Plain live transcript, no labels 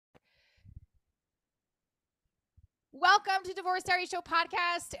Welcome to Divorce Diary Show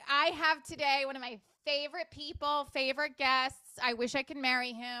podcast. I have today one of my favorite people, favorite guests. I wish I could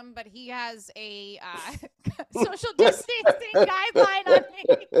marry him, but he has a social distancing guideline on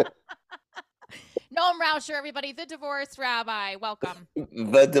me. Noam Rauscher, everybody, the divorce rabbi. Welcome.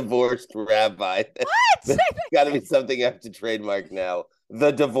 The divorced rabbi. What? Got to be something I have to trademark now. The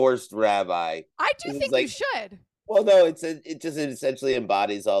divorced rabbi. I do think you should. Well, no, it essentially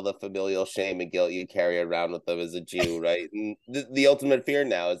embodies all the familial shame and guilt you carry around with them as a Jew, right? And the ultimate fear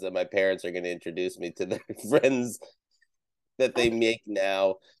now is that my parents are going to introduce me to their friends that they make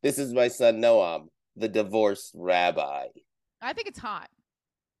now. This is my son Noam, the divorced rabbi. I think it's hot.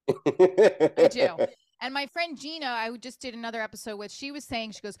 I do. And my friend Gina, I just did another episode with, she was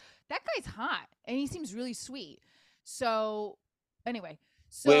saying, she goes, that guy's hot and he seems really sweet. So anyway.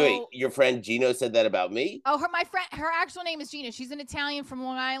 So, wait, your friend Gino said that about me? Oh, her actual name is Gina. She's an Italian from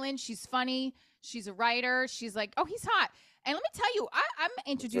Long Island. She's funny. She's a writer. She's like, oh, he's hot. And let me tell you, I'm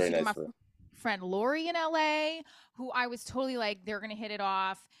introducing to my friend Lori in LA, who I was totally like, they're going to hit it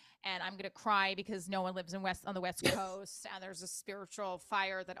off. And I'm going to cry because no one lives on the West Coast. And there's a spiritual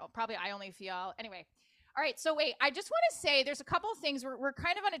fire that probably I only feel. Anyway. All right. So wait, I just want to say there's a couple of things. We're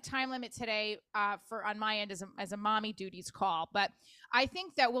kind of on a time limit today on my end as a mommy duties call. But I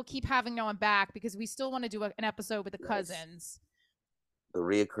think that we'll keep having Noam back because we still want to do an episode with the cousins. The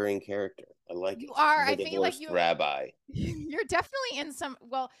reoccurring character. I like you it. Are. I feel like rabbi. You're definitely in some.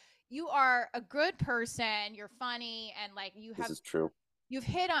 Well, you are a good person. You're funny, and like you have. This is true. You've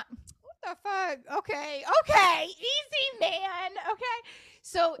hit on. What the fuck? Okay, easy, man. Okay,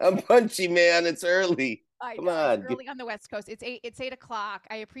 so I'm punchy, man. It's early. Come on. It's early on the West Coast. It's 8 o'clock.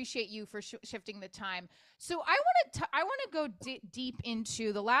 I appreciate you for shifting the time. So I want to go deep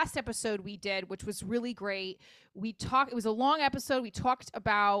into the last episode we did, which was really great. It was a long episode. We talked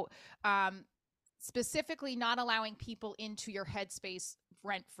about specifically not allowing people into your headspace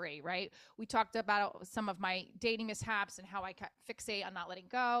rent-free, right? We talked about some of my dating mishaps and how I fixate on not letting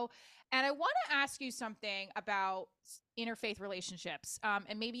go. And I want to ask you something about interfaith relationships.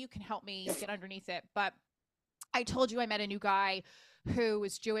 And maybe you can help me get underneath it. But I told you I met a new guy who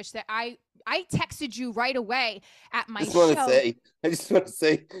was Jewish that I texted you right away at my show. I just want to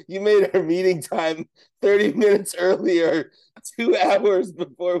say, you made our meeting time 30 minutes earlier, 2 hours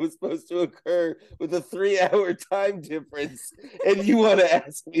before it was supposed to occur, with a 3-hour time difference. And you want to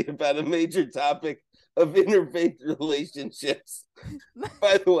ask me about a major topic of interfaith relationships.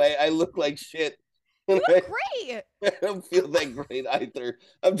 By the way, I look like shit. You look great. I don't feel that great either.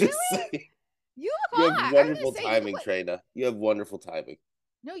 I'm just saying. You look hot. You have wonderful timing, Trina. You have wonderful timing.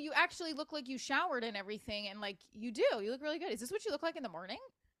 No, you actually look like you showered and everything, and like you do. You look really good. Is this what you look like in the morning?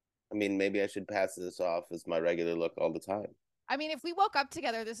 I mean, maybe I should pass this off as my regular look all the time. I mean, if we woke up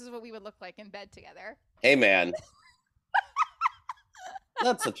together, this is what we would look like in bed together. Hey, man.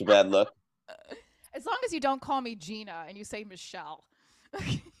 Not such a bad look. As long as you don't call me Gina and you say Michelle.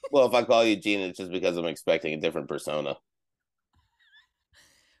 Well, if I call you Gina, it's just because I'm expecting a different persona.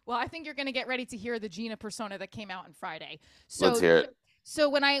 Well, I think you're going to get ready to hear the Gina persona that came out on Friday. So let's hear it. So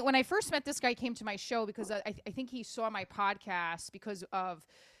when I first met this guy, came to my show because I think he saw my podcast because of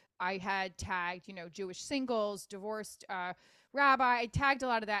I had tagged, Jewish singles, divorced rabbi. I tagged a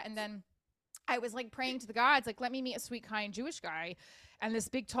lot of that. And then I was like praying to the gods, like, let me meet a sweet, kind Jewish guy. And this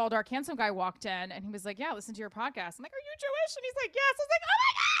big, tall, dark, handsome guy walked in and he was like, yeah, listen to your podcast. I'm like, are you Jewish? And he's like, yes. I was like, oh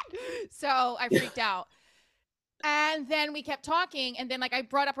my God. So I freaked out. And then we kept talking. And then like I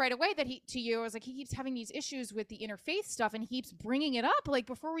brought up right away that I was like, he keeps having these issues with the interfaith stuff and he keeps bringing it up like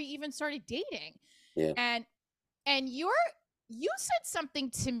before we even started dating. Yeah. And you said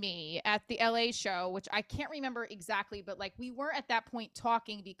something to me at the LA show, which I can't remember exactly, but like we were at that point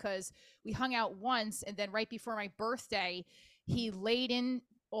talking because we hung out once. And then right before my birthday, he laid in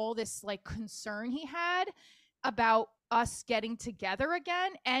all this like concern he had about us getting together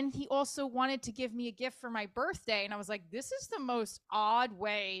again. And he also wanted to give me a gift for my birthday. And I was like, this is the most odd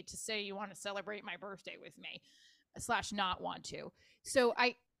way to say you want to celebrate my birthday with me / not want to. So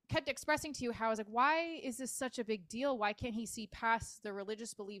I kept expressing to you how I was like, why is this such a big deal? Why can't he see past the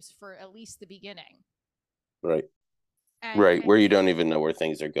religious beliefs for at least the beginning? Right. Where you don't even know where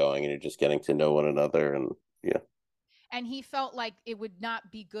things are going and you're just getting to know one another. And yeah. And he felt like it would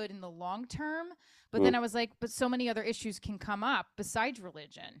not be good in the long term. But then I was like, but so many other issues can come up besides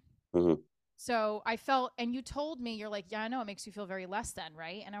religion. Mm-hmm. So I felt, and you told me, you're like, yeah, I know, it makes you feel very less than,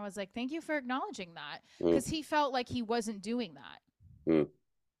 right? And I was like, thank you for acknowledging that. Because he felt like he wasn't doing that.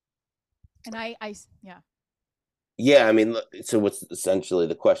 And yeah. Yeah, I mean, so what's essentially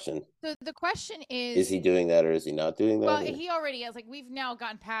the question? So the question Is is, he doing that or is he not doing that? well, Or he already is like, we've now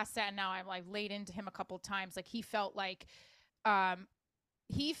gotten past that. And now I'm like laid into him a couple times. Like um,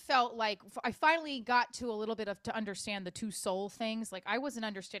 he felt like I finally got to a little bit of to understand the two soul things. Like I wasn't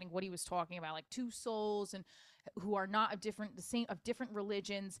understanding what he was talking about, like two souls and who are not of different, the same, of different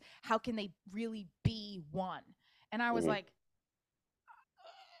religions. How can they really be one? And I was Mhm. like,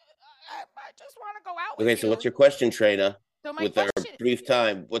 I just want to go out with Okay, so what's you. your question, Trina? So my With our question, brief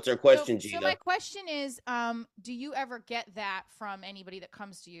time, what's our so question, so my Gina? question is, do you ever get that from anybody that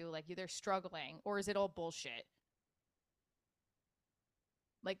comes to you, like they're struggling, or is it all bullshit?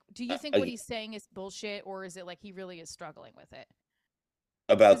 Like, do you think what he's saying is bullshit, or is it like he really is struggling with it?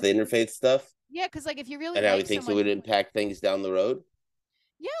 About Because the interfaith stuff yeah, because like if you really and how he like thinks it someone, would impact things down the road.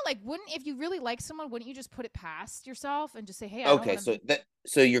 yeah, like wouldn't, if you really like someone, wouldn't you just put it past yourself and just say, hey, I don't Okay, want to.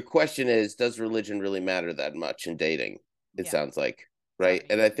 so your question is, does religion really matter that much in dating? It Yeah, sounds like, right?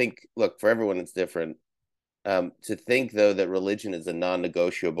 sorry. And I think, look, for everyone it's different. To think though that religion is a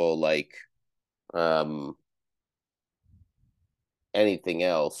non-negotiable like um anything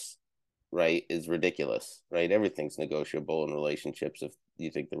else, right, is ridiculous, right? Everything's negotiable in relationships if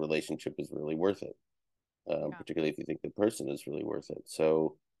you think the relationship is really worth it, Yeah, particularly if you think the person is really worth it.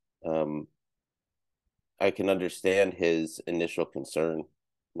 So um, I can understand his initial concern,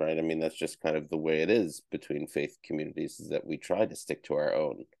 right? I mean, that's just kind of the way it is between faith communities, is that we try to stick to our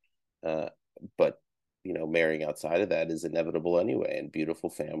own. Uh, but, marrying outside of that is inevitable anyway. And beautiful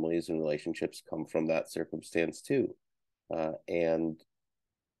families and relationships come from that circumstance too. And,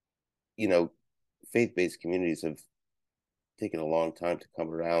 you know, faith based communities have taken a long time to come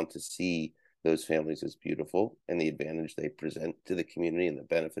around to see those families as beautiful and the advantage they present to the community and the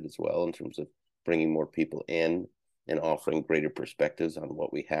benefit as well in terms of bringing more people in and offering greater perspectives on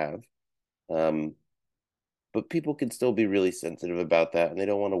what we have. Um, but people can still be really sensitive about that and they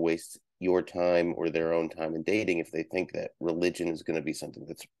don't want to waste your time or their own time in dating if they think that religion is going to be something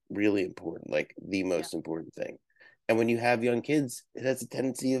that's really important, like the yeah. most important thing. And when you have young kids, it has a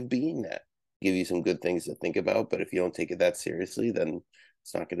tendency of being that. Give you some good things to think about, but if you don't take it that seriously, then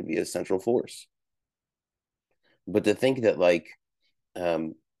it's not going to be a central force. But to think that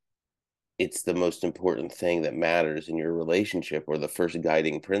um, it's the most important thing that matters in your relationship or the first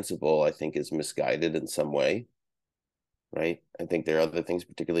guiding principle, I think is misguided in some way, right? I think there are other things,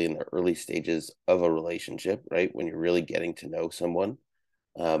 particularly in the early stages of a relationship, right? When you're really getting to know someone,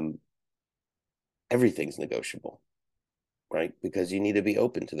 um, everything's negotiable, right? Because you need to be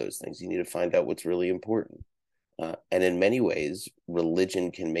open to those things. You need to find out what's really important. And in many ways,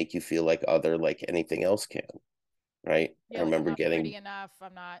 religion can make you feel like other, like anything else can, right? Yeah, like I'm not pretty enough,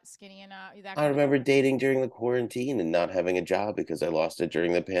 I'm not skinny enough, that I kind of thing. remember dating during the quarantine and not having a job because I lost it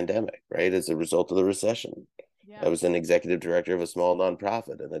during the pandemic, right? As a result of the recession. Yeah. I was an executive director of a small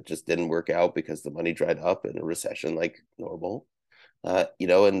nonprofit and it just didn't work out because the money dried up in a recession like normal.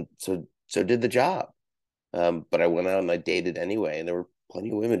 And so did the job. But I went out and I dated anyway, and there were plenty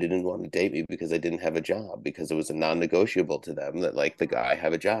of women who didn't want to date me because I didn't have a job, because it was a non-negotiable to them that like the guy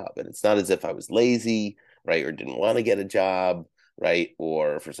have a job. And it's not as if I was lazy, right, or didn't want to get a job, right,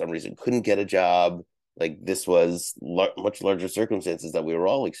 or for some reason couldn't get a job. Like this was much larger circumstances that we were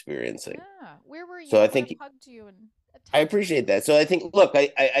all experiencing. Yeah. Where were you? So I I would have think hugged you and I touched you. appreciate that. So I think, look,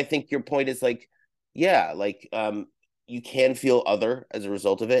 I think your point is like, yeah, like you can feel other as a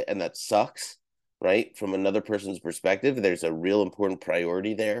result of it, and that sucks, right? From another person's perspective, there's a real important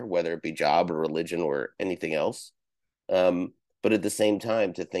priority there, whether it be job or religion or anything else. Um, but at the same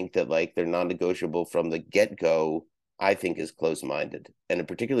time, to think that like they're non-negotiable from the get-go, I think is close-minded. And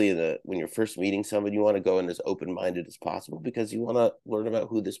particularly when you're first meeting someone, you want to go in as open-minded as possible because you want to learn about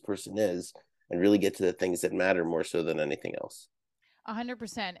who this person is and really get to the things that matter more so than anything else.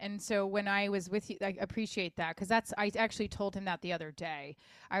 100%. And so when I was with you, I appreciate that because I actually told him that the other day.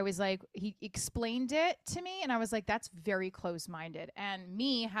 I was like, he explained it to me, and I was like, that's very close minded. And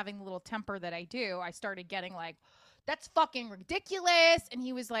me having the little temper that I do, I started getting like, that's fucking ridiculous. And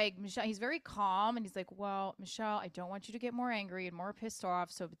he was like, Michelle, he's very calm. And he's like, well, Michelle, I don't want you to get more angry and more pissed off.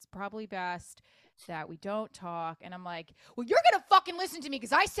 So it's probably best that we don't talk. And I'm like, well, you're going to fucking listen to me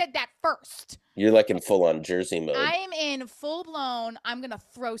because I said that first. You're like in full on Jersey mode. I'm in full blown, I'm gonna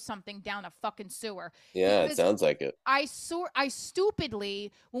throw something down a fucking sewer Yeah, it because sounds like it. I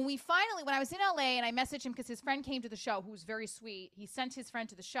stupidly, when I was in LA and I messaged him because his friend came to the show who was very sweet. He sent his friend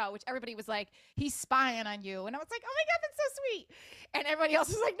to the show, which everybody was like, he's spying on you. And I was like, oh my God, that's so sweet. And everybody else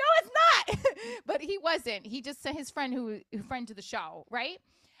was like, no, it's not. But he wasn't. He just sent his friend who friend to the show, right?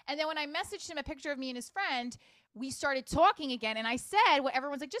 And then when I messaged him a picture of me and his friend, we started talking again, and I said, well,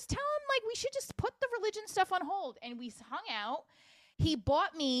 everyone's like, just tell him like we should just put the religion stuff on hold. And we hung out. He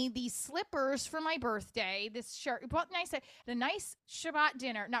bought me these slippers for my birthday. This shirt. He bought a nice Shabbat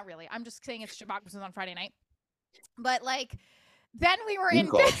dinner. Not really. I'm just saying it's Shabbat because it was on Friday night. But like, then we were in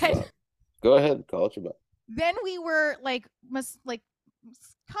bed. Go ahead, call it Shabbat. Then we were like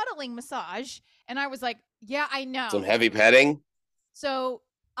cuddling massage, and I was like, yeah, I know. Some heavy petting. So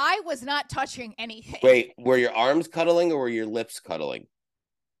I was not touching anything. Wait, were your arms cuddling or were your lips cuddling?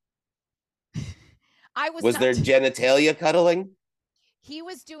 Was there genitalia cuddling? He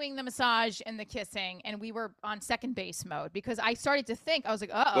was doing the massage and the kissing, and we were on second base mode because I started to think, I was like,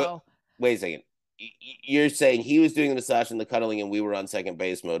 uh-oh. Wait a second. You're saying he was doing the massage and the cuddling and we were on second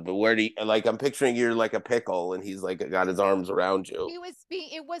base mode, but where do you, like, I'm picturing you're like a pickle and he's like got his arms around you.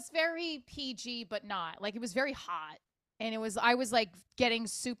 It was very PG, but not. Like, it was very hot. And I was like getting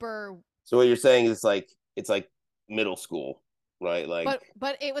super. So what you're saying is it's like middle school, right? Like,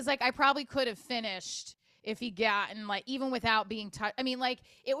 but it was like I probably could have finished if he gotten like even without being touched. I mean, like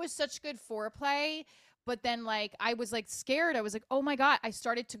it was such good foreplay, but then like I was like scared. I was like, oh my God. I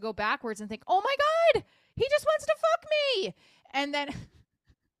started to go backwards and think, oh my God, he just wants to fuck me. And then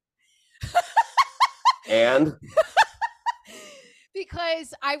and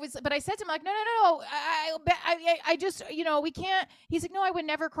because but I said to him, like, no, I just, we can't. He's like, no, I would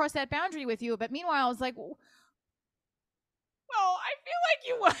never cross that boundary with you. But meanwhile, I was like, well, I feel like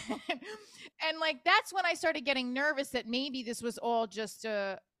you would. And like, that's when I started getting nervous that maybe this was all just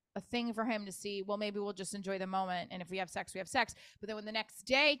a thing for him to see. Well, maybe we'll just enjoy the moment. And if we have sex, we have sex. But then when the next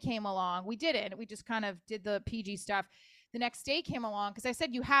day came along, we did it. We just kind of did the PG stuff. The next day came along because I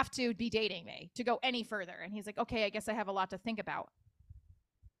said, you have to be dating me to go any further. And he's like, okay, I guess I have a lot to think about.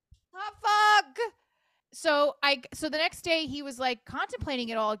 Oh, fuck. So the next day he was like contemplating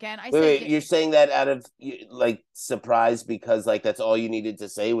it all again. Wait, you're saying that out of like surprise because like that's all you needed to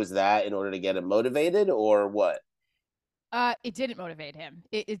say was that in order to get him motivated, or what? It didn't motivate him.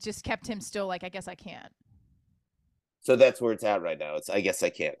 It just kept him still like, I guess I can't. So that's where it's at right now. It's I guess I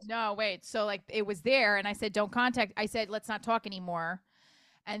can't. No, wait. So like it was there, and I said, don't contact. I said, let's not talk anymore.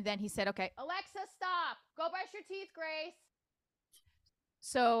 And then he said, okay, Alexa, stop. Go brush your teeth, Grace.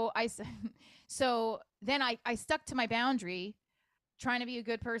 So then I stuck to my boundary, trying to be a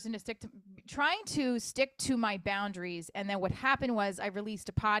good person, trying to stick to my boundaries. And then what happened was I released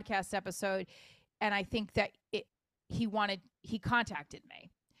a podcast episode, and I think that he contacted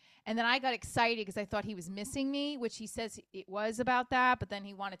me. And then I got excited because I thought he was missing me, which he says it was about that. But then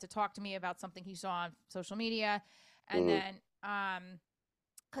he wanted to talk to me about something he saw on social media. And then,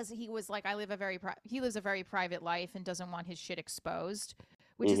 because he was like, he lives a very private life and doesn't want his shit exposed,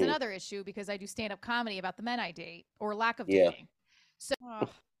 which is another issue because I do stand-up comedy about the men I date or lack of dating. So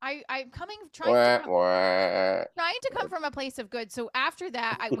I'm trying to come from a place of good. So after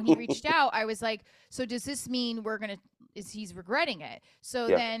that, when he reached out, I was like, so does this mean he's regretting it? So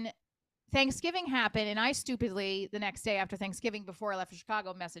then Thanksgiving happened, and I stupidly the next day after Thanksgiving, before I left for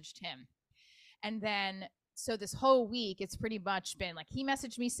Chicago, messaged him. And then so this whole week, it's pretty much been like he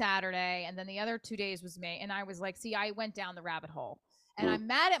messaged me Saturday, and then the other 2 days was me. And I was like, see, I went down the rabbit hole. And I'm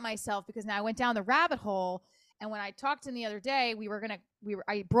mad at myself because now I went down the rabbit hole. And when I talked to him the other day,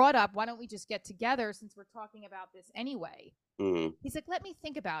 I brought up, why don't we just get together since we're talking about this anyway? He's like, let me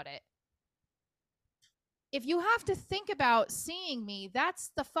think about it. If you have to think about seeing me,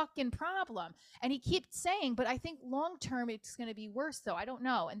 that's the fucking problem. And he keeps saying, but I think long-term it's going to be worse though. I don't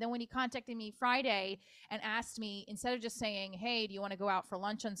know. And then when he contacted me Friday and asked me, instead of just saying, hey, do you want to go out for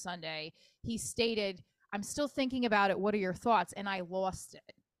lunch on Sunday? He stated, I'm still thinking about it. What are your thoughts? And I lost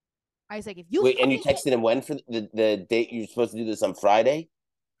it. I was like, if you wait, and you texted him when for the date you're supposed to do this on Friday?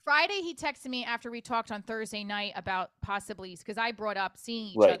 Friday, he texted me after we talked on Thursday night about possibly, because I brought up seeing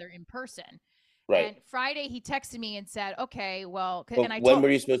each other in person. Right. And Friday, he texted me and said, okay, well, and when were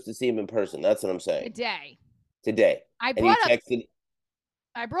you supposed to see him in person? That's what I'm saying. Today. I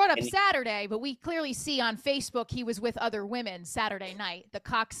brought up Saturday, but we clearly see on Facebook he was with other women Saturday night. The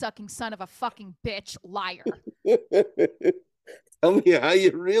cock-sucking son of a fucking bitch, liar. Tell me how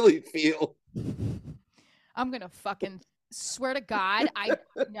you really feel. I'm going to fucking swear to God. I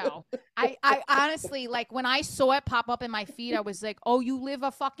honestly, like when I saw it pop up in my feed, I was like, oh, you live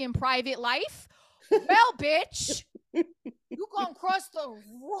a fucking private life? Well, bitch, you gonna cross the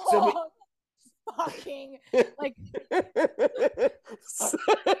wrong fucking, like, I'm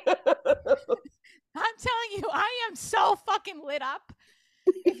telling you, I am so fucking lit up.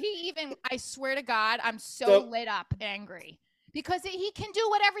 I swear to God, I'm so lit up, angry. Because he can do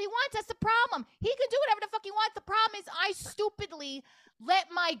whatever he wants. That's the problem. He can do whatever the fuck he wants. The problem is I stupidly let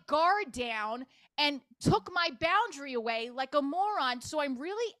my guard down and took my boundary away like a moron. So I'm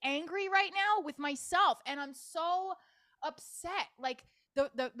really angry right now with myself, and I'm so upset. Like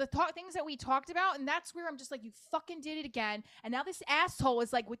things that we talked about, and that's where I'm just like, you fucking did it again. And now this asshole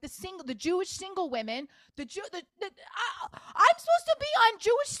is like with the Jewish single women, I'm supposed to be on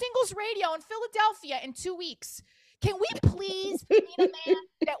Jewish singles radio in Philadelphia in 2 weeks. Can we please meet a man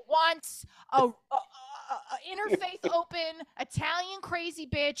that wants a interfaith open Italian crazy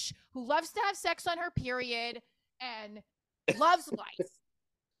bitch who loves to have sex on her period and loves life?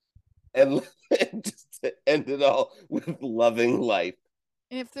 And just to end it all with loving life.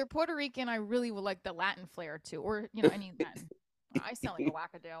 And if they're Puerto Rican, I really would like the Latin flair too, or any Latin. I sound like a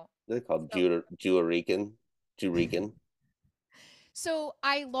wackadoo. They're called Jewarican. So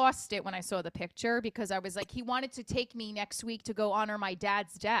I lost it when I saw the picture because I was like, he wanted to take me next week to go honor my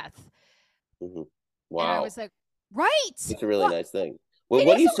dad's death. Mm-hmm. Wow. And I was like, right. It's a really nice thing. Well,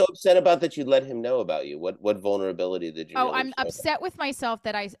 what are you so upset about that you let him know about you? What vulnerability did you? Oh, I'm upset with myself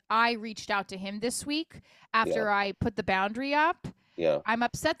that I reached out to him this week after I put the boundary up. Yeah. I'm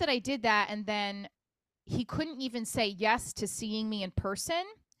upset that I did that, and then he couldn't even say yes to seeing me in person.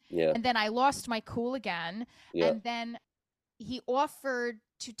 Yeah. And then I lost my cool again. Yeah. And then he offered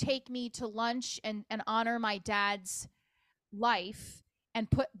to take me to lunch and honor my dad's life and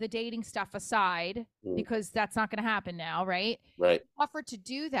put the dating stuff aside because that's not going to happen now, right? Right. He offered to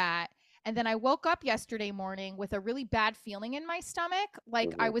do that. And then I woke up yesterday morning with a really bad feeling in my stomach.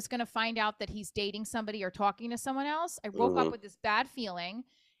 Like I was going to find out that he's dating somebody or talking to someone else. I woke up with this bad feeling.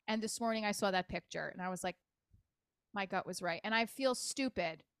 And this morning I saw that picture and I was like, my gut was right. And I feel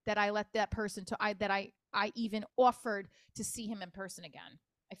stupid that I let that person I even offered to see him in person again.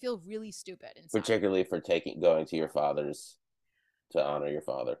 I feel really stupid inside. Particularly for going to your father's to honor your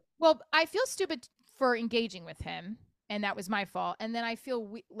father. Well, I feel stupid for engaging with him. And that was my fault. And then I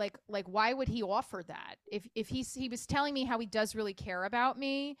feel like why would he offer that? If he was telling me how he does really care about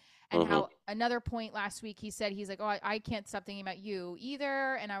me, and how another point last week he's like, oh, I can't stop thinking about you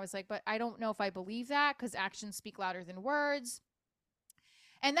either. And I was like, but I don't know if I believe that because actions speak louder than words.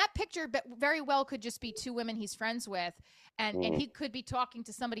 And that picture very well could just be two women he's friends with, and he could be talking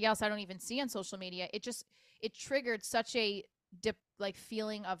to somebody else I don't even see on social media. It triggered such a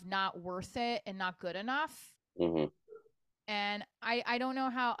feeling of not worth it and not good enough. And I don't know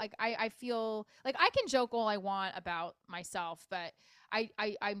how, I feel like I can joke all I want about myself, but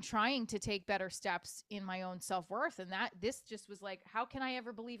I'm trying to take better steps in my own self-worth. And this just was like, how can I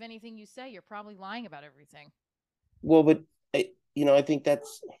ever believe anything you say? You're probably lying about everything. Well, but I think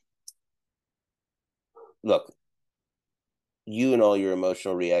look, you and all your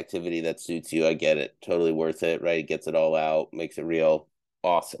emotional reactivity that suits you. I get it. Totally worth it, right? Gets it all out, makes it real.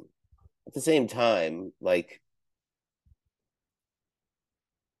 Awesome. At the same time, I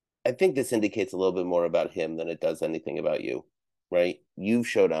think this indicates a little bit more about him than it does anything about you, right? You've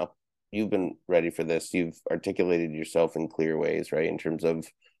showed up. You've been ready for this. You've articulated yourself in clear ways, right? In terms of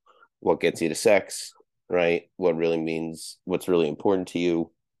what gets you to sex, right? What really means, what's really important to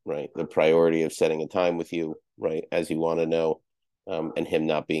you, right? The priority of setting a time with you, right? As you want to know. And him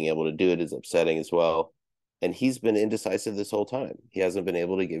not being able to do it is upsetting as well. And he's been indecisive this whole time. He hasn't been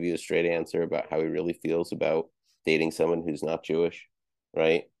able to give you a straight answer about how he really feels about dating someone who's not Jewish,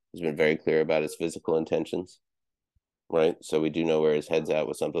 right? He's been very clear about his physical intentions, right? So we do know where his head's at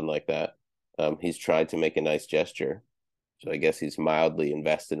with something like that. He's tried to make a nice gesture. So I guess he's mildly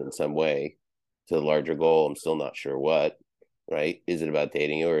invested in some way to the larger goal. I'm still not sure what, right? Is it about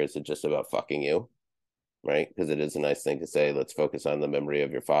dating you or is it just about fucking you, right? Because it is a nice thing to say, let's focus on the memory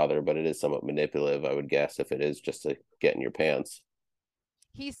of your father, but it is somewhat manipulative, I would guess, if it is just to get in your pants.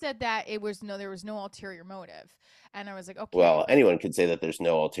 He said that there was no ulterior motive. And I was like, okay. Well, anyone could say that there's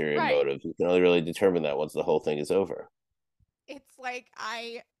no ulterior motive. You can only really determine that once the whole thing is over. It's like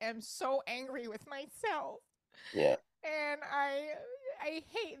I am so angry with myself. Yeah. And I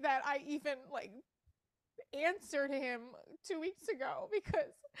hate that I even answered him 2 weeks ago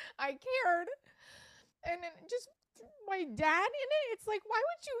because I cared. And then just my dad in it, it's like, why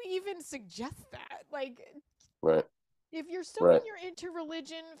would you even suggest that? Right. If you're still in your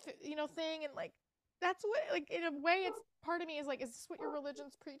interreligion, thing, and that's what, in a way, it's part of me is like, is this what your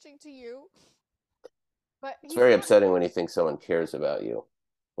religion's preaching to you? But it's very upsetting when you think someone cares about you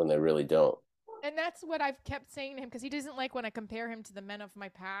when they really don't. And that's what I've kept saying to him, because he doesn't like when I compare him to the men of my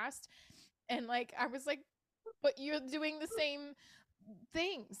past. And I was like, but you're doing the same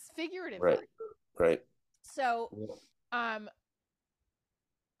things figuratively. Right. So, I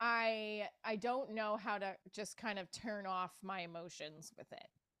don't know how to just kind of turn off my emotions with it.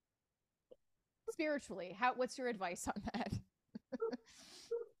 Spiritually, what's your advice on that?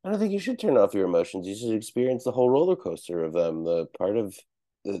 I don't think you should turn off your emotions. You should experience the whole roller coaster of them. The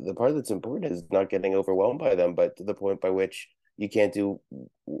part that's important is not getting overwhelmed by them, but to the point by which you can't do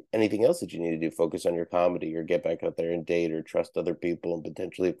anything else that you need to do. Focus on your comedy or get back out there and date or trust other people and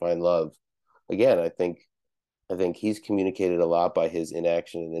potentially find love. Again, I think he's communicated a lot by his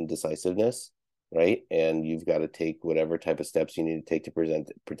inaction and indecisiveness, right? And you've got to take whatever type of steps you need to take to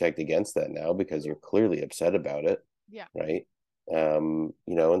protect against that now because you're clearly upset about it, Yeah. right? And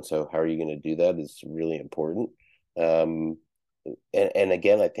so how are you going to do that is really important. Um, and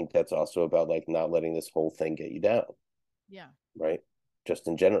again, I think that's also about like not letting this whole thing get you down, Yeah. right? Just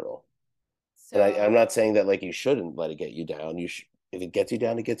in general. And I'm So not saying that like you shouldn't let it get you down. You should, if it gets you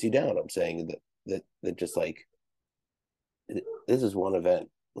down, it gets you down. I'm saying that just like this is one event,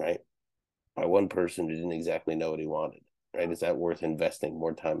 right? By one person who didn't exactly know what he wanted, right? Is that worth investing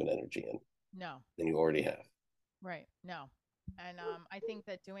more time and energy in no. than you already have? Right. No. And I think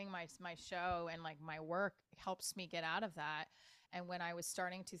that doing my show and like my work helps me get out of that. And when I was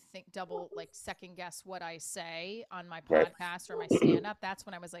starting to think double, like second guess what I say on my Right. podcast or my stand up, that's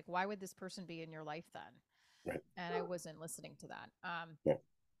when I was like, why would this person be in your life then? Right. And I wasn't listening to that. Yeah.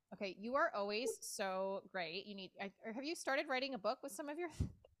 Okay, you are always so great. Have you started writing a book with some of your?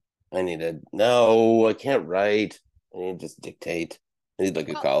 No, I can't write. I need to just dictate. I need like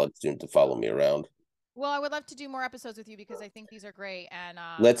a Well, college student to follow me around. well, I would love to do more episodes with you because I think these are great. And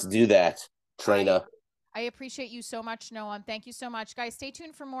Let's do that, I Trina. I appreciate you so much, Noam. Thank you so much, guys. Stay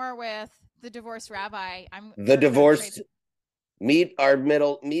tuned for more with the divorced rabbi. The We're gonna trade. divorced meet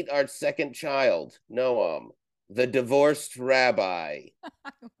our second child, Noam, the divorced rabbi.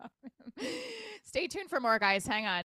 Stay tuned for more, guys. Hang on.